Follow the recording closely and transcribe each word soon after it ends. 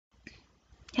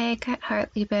Hey, Cat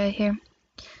Hartliebe here.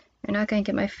 You're not gonna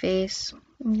get my face.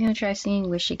 I'm gonna try singing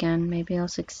Wish again. Maybe I'll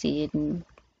succeed, and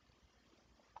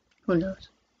who knows.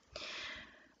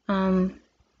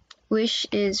 Wish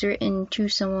is written to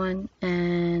someone,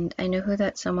 and I know who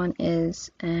that someone is,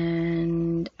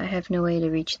 and I have no way to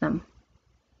reach them.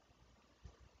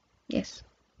 Yes.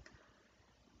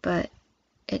 But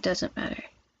it doesn't matter,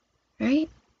 right?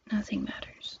 Nothing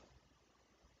matters.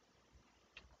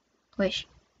 Wish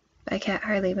by Cat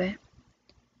Hartliebe.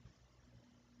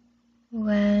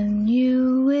 When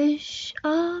you wish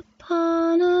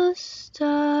upon a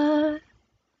star,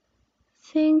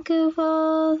 think of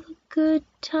all the good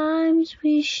times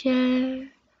we share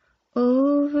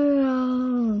over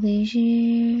all these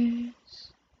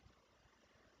years.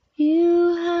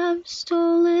 You have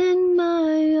stolen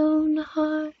my own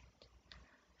heart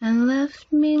and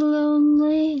left me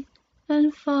lonely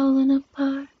and fallen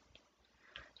apart.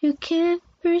 You can't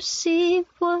perceive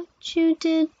what you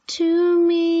did to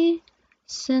me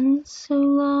since so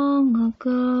long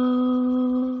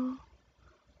ago.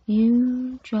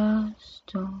 You just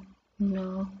don't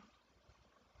know.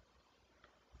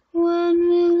 When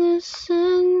we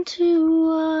listen to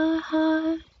our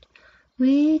heart,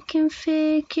 we can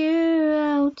figure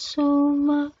out so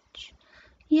much,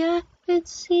 yet it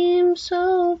seems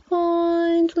so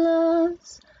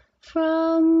pointless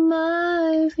from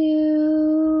my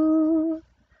view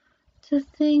to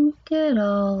think at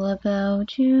all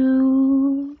about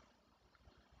you.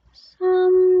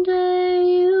 Someday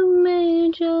you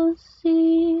may just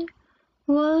see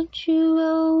what you've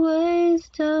always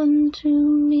done to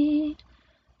me.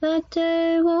 That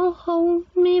day won't hold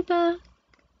me back,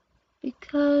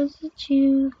 because it's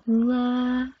you who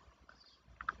laughs.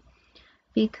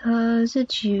 Because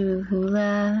it's you who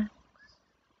laughs.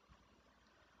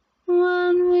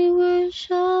 When we wish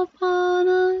upon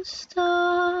a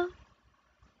star,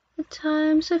 the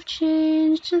times have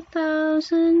changed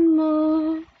 1,000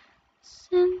 more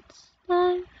since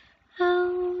life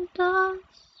held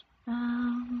us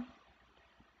bound.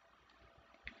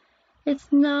 It's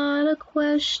not a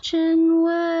question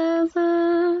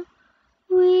whether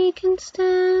we can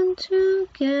stand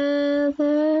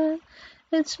together.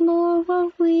 It's more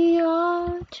what we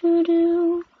are to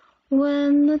do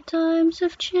when the times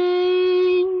have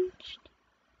changed.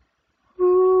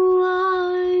 Who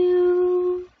are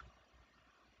you?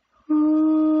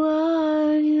 Who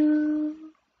are you?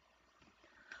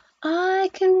 I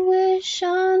can wish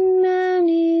on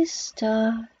many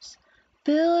stars,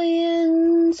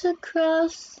 billions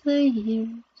across the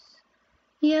years,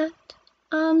 yet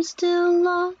I'm still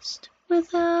lost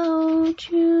without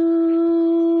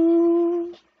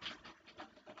you.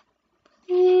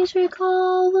 Please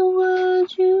recall the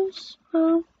words you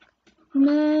spoke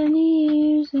many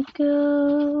years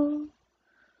ago,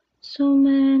 so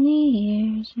many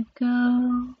years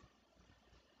ago.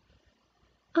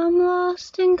 I'm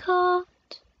lost and caught,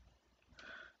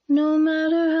 no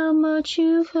matter how much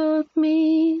you've hurt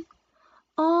me.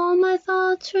 All my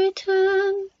thoughts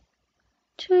return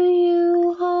to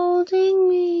you holding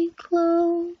me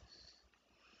close.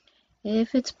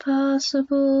 If it's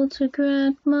possible to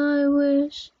grant my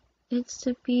wish, it's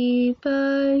to be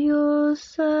by your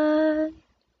side.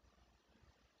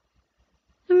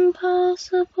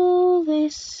 Impossible, they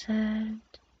said.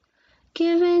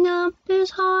 Giving up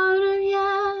is harder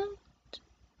yet.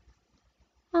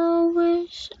 I'll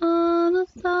wish on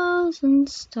 1,000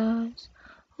 stars,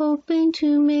 hoping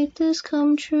to make this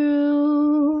come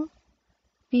true,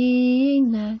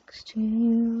 being next to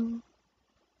you.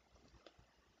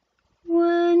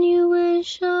 When you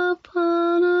wish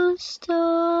upon a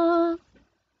star,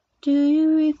 do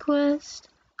you request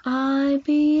I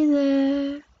be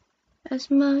there as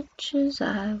much as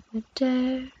I would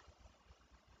dare,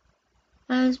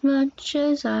 as much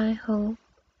as I hope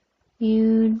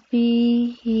you'd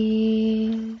be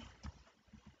here?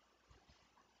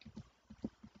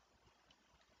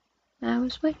 That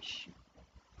was Wish.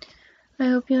 I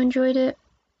hope you enjoyed it,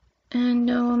 and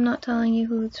no, I'm not telling you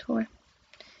who it's for.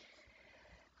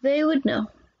 They would know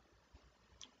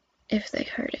if they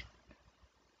heard it.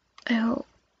 I hope.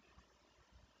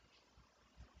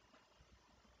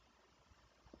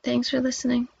 Thanks for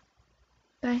listening.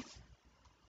 Bye.